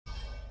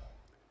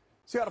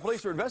Seattle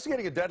police are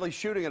investigating a deadly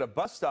shooting at a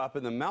bus stop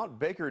in the Mount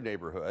Baker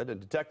neighborhood, and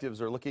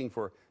detectives are looking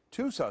for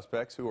two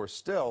suspects who are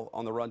still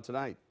on the run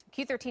tonight.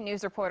 Q13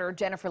 News reporter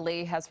Jennifer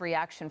Lee has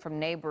reaction from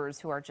neighbors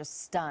who are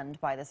just stunned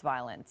by this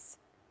violence.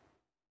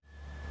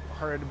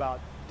 Heard about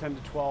 10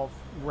 to 12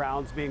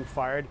 rounds being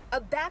fired. A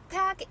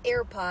backpack,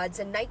 AirPods,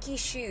 and Nike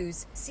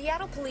shoes.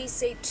 Seattle police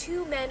say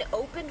two men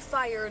opened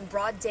fire in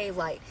broad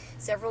daylight.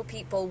 Several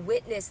people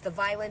witnessed the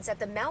violence at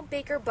the Mount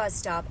Baker bus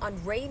stop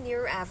on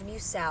Rainier Avenue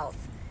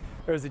South.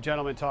 There was a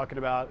gentleman talking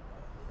about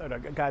a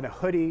guy in a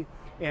hoodie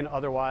and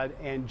otherwise,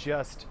 and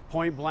just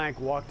point blank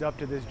walked up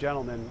to this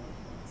gentleman.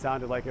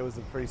 Sounded like it was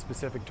a pretty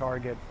specific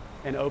target,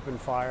 and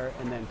opened fire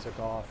and then took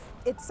off.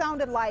 It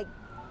sounded like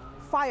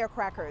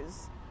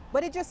firecrackers,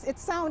 but it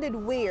sounded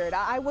weird.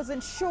 I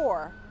wasn't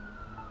sure,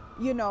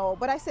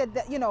 but I said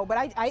that, but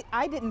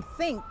I didn't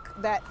think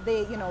that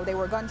they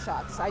were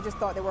gunshots. I just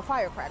thought they were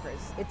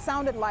firecrackers. It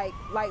sounded like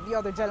the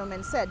other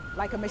gentleman said,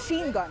 like a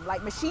machine gun,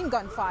 like machine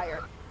gun fire.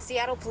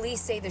 Seattle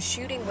police say the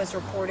shooting was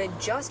reported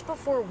just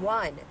before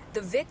 1. The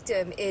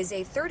victim is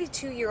a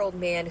 32-year-old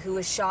man who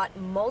was shot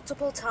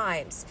multiple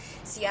times.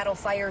 Seattle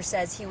Fire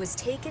says he was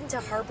taken to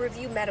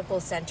Harborview Medical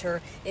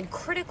Center in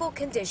critical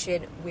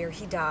condition where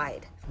he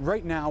died.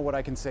 Right now, what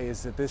I can say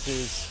is that this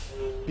is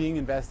being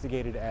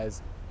investigated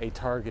as a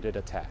targeted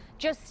attack.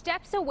 Just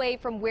steps away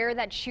from where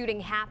that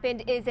shooting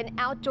happened is an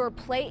outdoor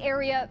play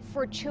area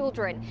for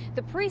children.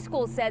 The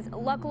preschool says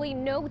luckily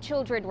no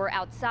children were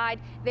outside.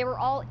 They were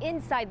all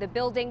inside the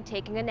building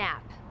taking a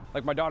nap.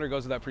 Like, my daughter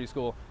goes to that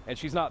preschool and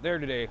she's not there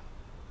today,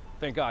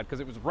 thank God, because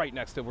it was right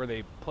next to where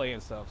they play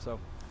and stuff. So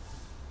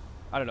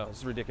I don't know,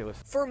 it's ridiculous.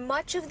 For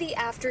much of the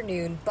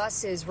afternoon,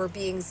 buses were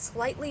being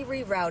slightly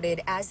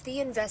rerouted as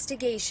the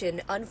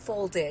investigation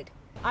unfolded.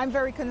 I'm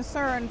very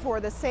concerned for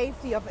the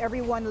safety of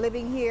everyone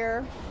living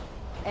here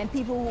and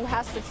people who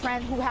have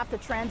to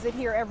transit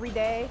here every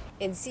day.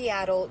 In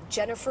Seattle,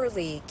 Jennifer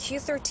Lee,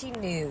 Q13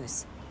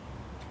 News.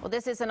 Well,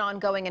 this is an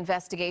ongoing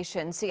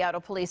investigation. Seattle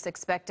police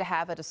expect to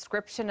have a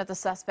description of the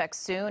suspect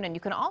soon, and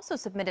you can also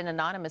submit an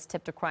anonymous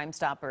tip to Crime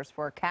Stoppers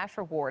for a cash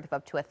reward of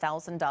up to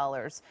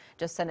 $1,000.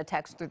 Just send a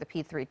text through the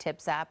P3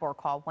 Tips app or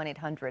call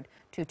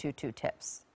 1-800-222-TIPS.